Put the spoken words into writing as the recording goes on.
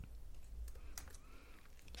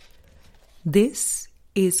This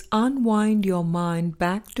is Unwind Your Mind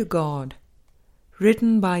Back to God,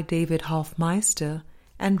 written by David Hoffmeister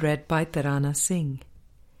and read by Tarana Singh.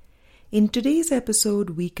 In today's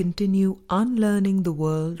episode, we continue Unlearning the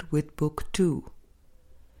World with Book 2.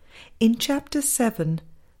 In Chapter 7,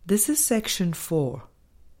 this is Section 4,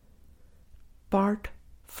 Part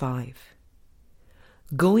 5.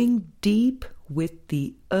 Going Deep with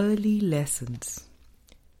the Early Lessons.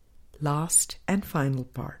 Last and final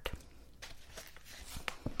part.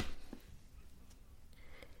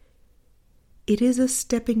 It is a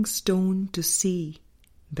stepping stone to see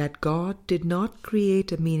that God did not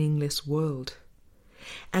create a meaningless world,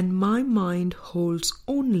 and my mind holds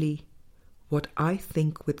only what I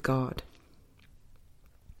think with God.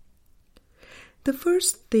 The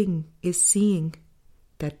first thing is seeing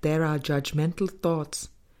that there are judgmental thoughts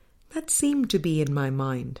that seem to be in my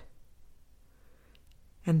mind,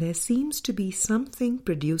 and there seems to be something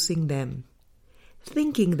producing them,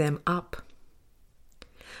 thinking them up.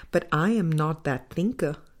 But I am not that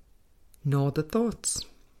thinker, nor the thoughts.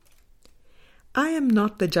 I am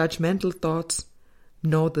not the judgmental thoughts,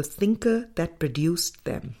 nor the thinker that produced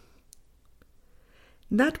them.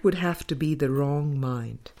 That would have to be the wrong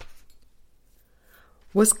mind.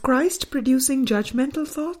 Was Christ producing judgmental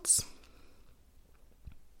thoughts?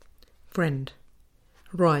 Friend,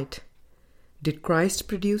 right. Did Christ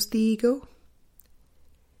produce the ego?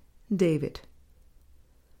 David,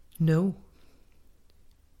 no.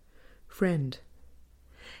 Friend,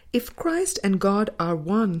 if Christ and God are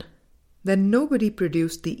one, then nobody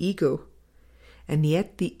produced the ego, and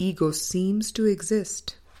yet the ego seems to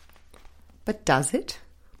exist. But does it?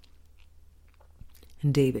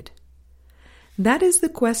 David, that is the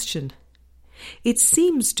question. It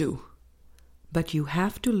seems to, but you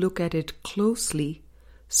have to look at it closely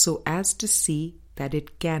so as to see that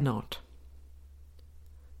it cannot.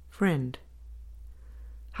 Friend,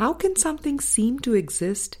 how can something seem to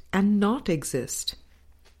exist and not exist?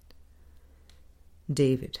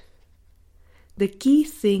 David, the key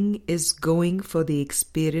thing is going for the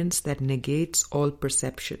experience that negates all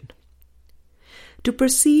perception. To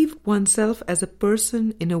perceive oneself as a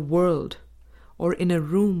person in a world or in a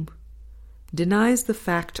room denies the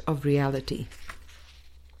fact of reality.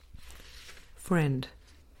 Friend,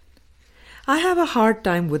 I have a hard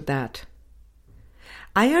time with that.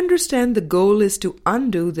 I understand the goal is to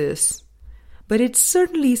undo this, but it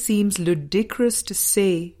certainly seems ludicrous to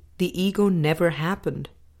say the ego never happened,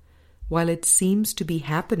 while it seems to be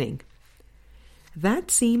happening.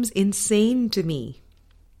 That seems insane to me.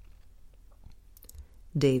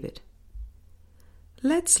 David,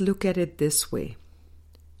 let's look at it this way.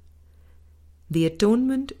 The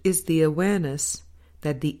atonement is the awareness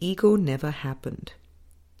that the ego never happened.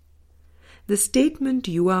 The statement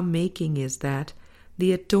you are making is that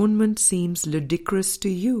the atonement seems ludicrous to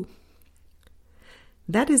you.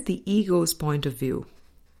 That is the ego's point of view,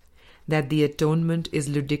 that the atonement is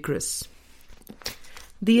ludicrous.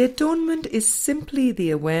 The atonement is simply the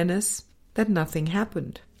awareness that nothing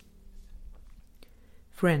happened.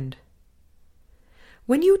 Friend,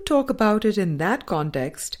 when you talk about it in that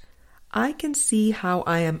context, I can see how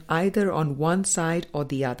I am either on one side or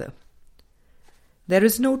the other. There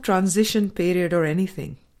is no transition period or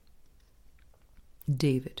anything.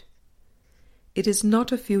 David, it is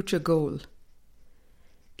not a future goal.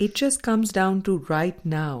 It just comes down to right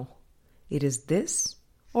now. It is this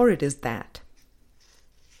or it is that.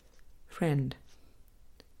 Friend,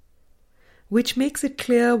 which makes it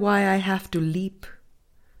clear why I have to leap.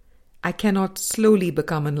 I cannot slowly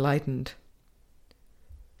become enlightened.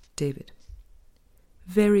 David,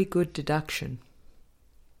 very good deduction.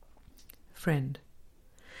 Friend,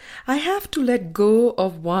 I have to let go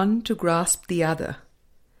of one to grasp the other.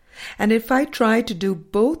 And if I try to do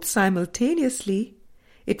both simultaneously,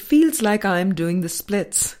 it feels like I am doing the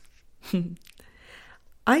splits.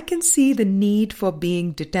 I can see the need for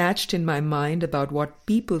being detached in my mind about what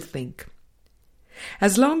people think.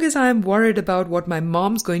 As long as I am worried about what my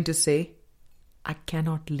mom's going to say, I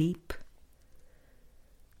cannot leap.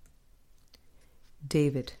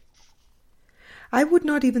 David, I would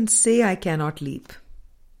not even say I cannot leap.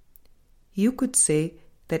 You could say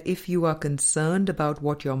that if you are concerned about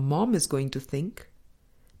what your mom is going to think,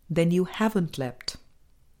 then you haven't leapt.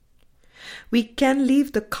 We can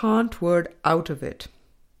leave the can't word out of it.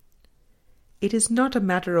 It is not a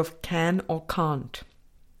matter of can or can't.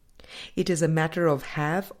 It is a matter of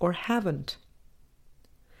have or haven't.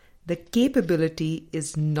 The capability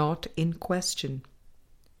is not in question.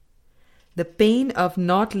 The pain of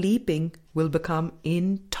not leaping will become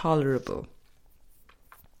intolerable.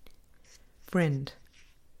 Friend,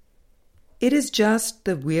 It is just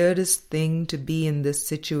the weirdest thing to be in this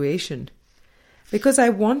situation, because I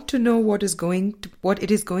want to know what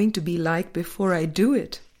it is going to be like before I do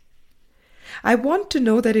it. I want to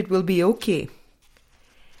know that it will be okay.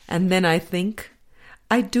 And then I think,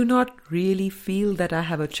 I do not really feel that I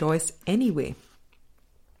have a choice anyway.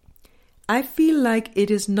 I feel like it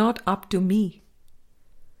is not up to me.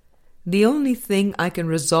 The only thing I can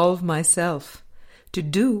resolve myself to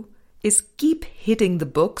do is keep hitting the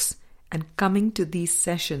books and coming to these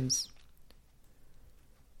sessions.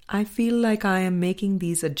 I feel like I am making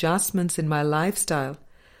these adjustments in my lifestyle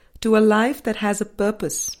to a life that has a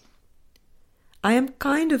purpose. I am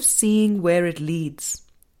kind of seeing where it leads,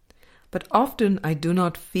 but often I do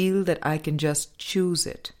not feel that I can just choose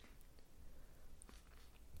it.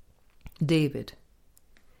 David,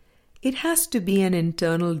 it has to be an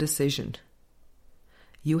internal decision.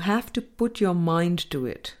 You have to put your mind to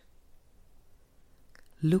it.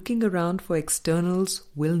 Looking around for externals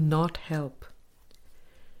will not help.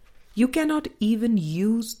 You cannot even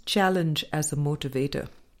use challenge as a motivator,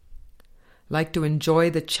 like to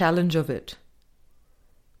enjoy the challenge of it,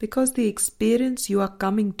 because the experience you are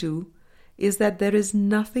coming to is that there is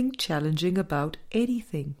nothing challenging about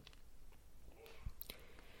anything.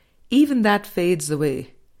 Even that fades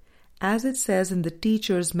away, as it says in the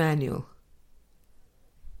teacher's manual.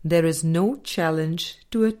 There is no challenge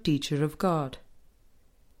to a teacher of God.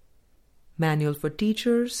 Manual for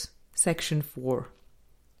Teachers, Section 4.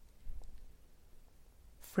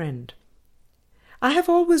 Friend, I have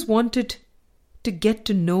always wanted to get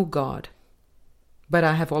to know God, but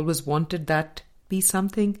I have always wanted that be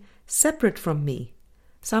something separate from me,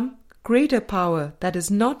 some greater power that is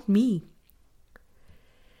not me.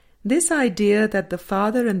 This idea that the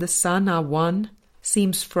Father and the Son are one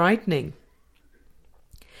seems frightening.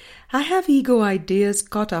 I have ego ideas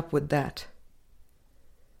caught up with that.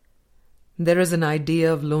 There is an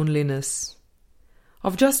idea of loneliness,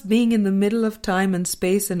 of just being in the middle of time and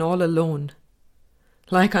space and all alone.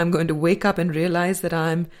 Like I'm going to wake up and realize that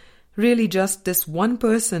I'm really just this one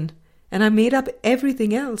person and I made up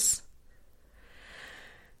everything else.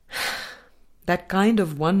 That kind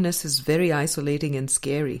of oneness is very isolating and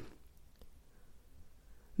scary.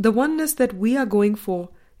 The oneness that we are going for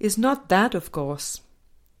is not that, of course.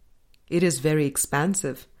 It is very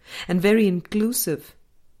expansive and very inclusive,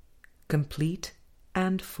 complete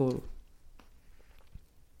and full.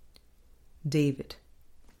 David,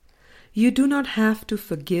 you do not have to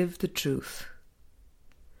forgive the truth.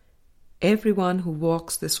 Everyone who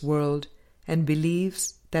walks this world and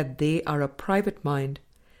believes that they are a private mind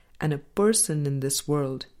and a person in this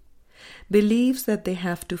world believes that they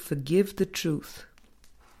have to forgive the truth.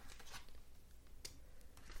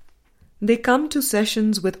 They come to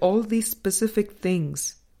sessions with all these specific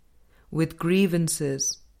things, with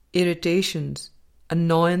grievances, irritations,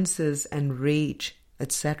 annoyances and rage,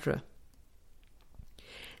 etc.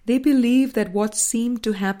 They believe that what seemed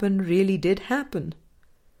to happen really did happen.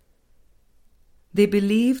 They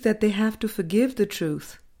believe that they have to forgive the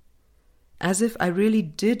truth, as if I really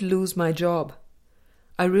did lose my job.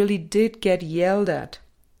 I really did get yelled at.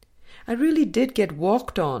 I really did get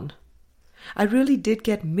walked on. I really did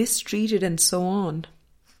get mistreated and so on.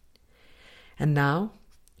 And now,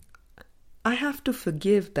 I have to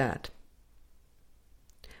forgive that.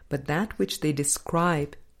 But that which they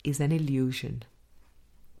describe is an illusion.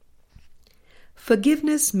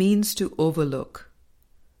 Forgiveness means to overlook.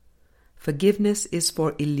 Forgiveness is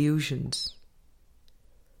for illusions.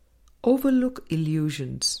 Overlook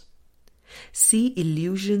illusions. See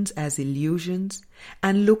illusions as illusions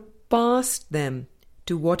and look past them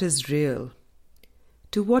to what is real,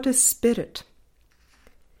 to what is spirit.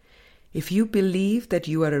 If you believe that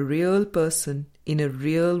you are a real person in a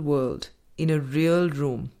real world, in a real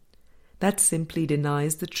room, that simply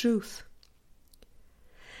denies the truth.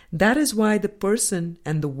 That is why the person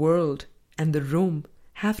and the world and the room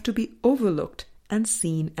have to be overlooked and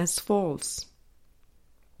seen as false.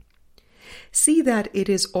 See that it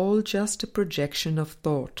is all just a projection of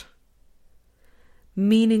thought.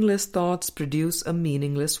 Meaningless thoughts produce a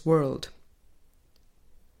meaningless world.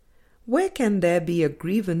 Where can there be a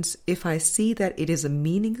grievance if I see that it is a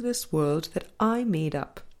meaningless world that I made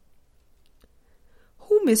up?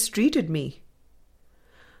 Who mistreated me?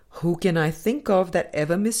 Who can I think of that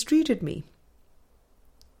ever mistreated me?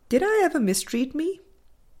 Did I ever mistreat me?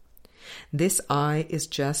 This I is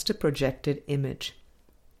just a projected image.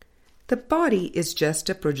 The body is just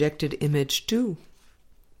a projected image too.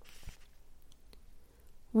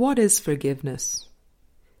 What is forgiveness?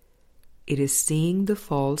 It is seeing the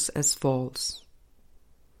false as false.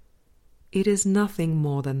 It is nothing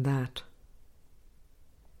more than that.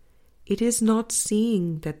 It is not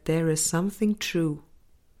seeing that there is something true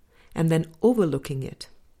and then overlooking it.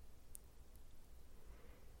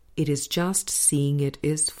 It is just seeing it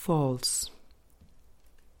is false.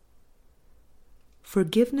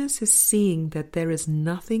 Forgiveness is seeing that there is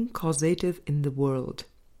nothing causative in the world.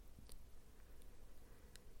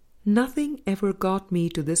 Nothing ever got me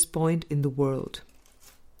to this point in the world.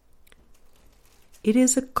 It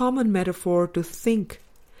is a common metaphor to think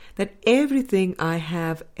that everything I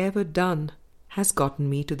have ever done has gotten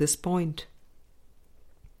me to this point.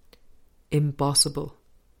 Impossible.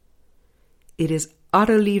 It is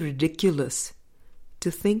utterly ridiculous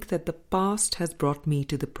to think that the past has brought me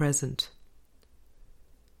to the present.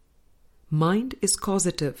 Mind is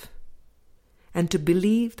causative, and to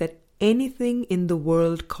believe that anything in the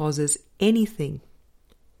world causes anything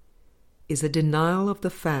is a denial of the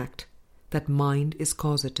fact that mind is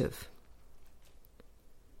causative.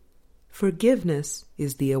 Forgiveness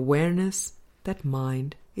is the awareness that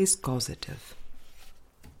mind is causative.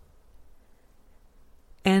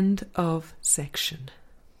 End of section.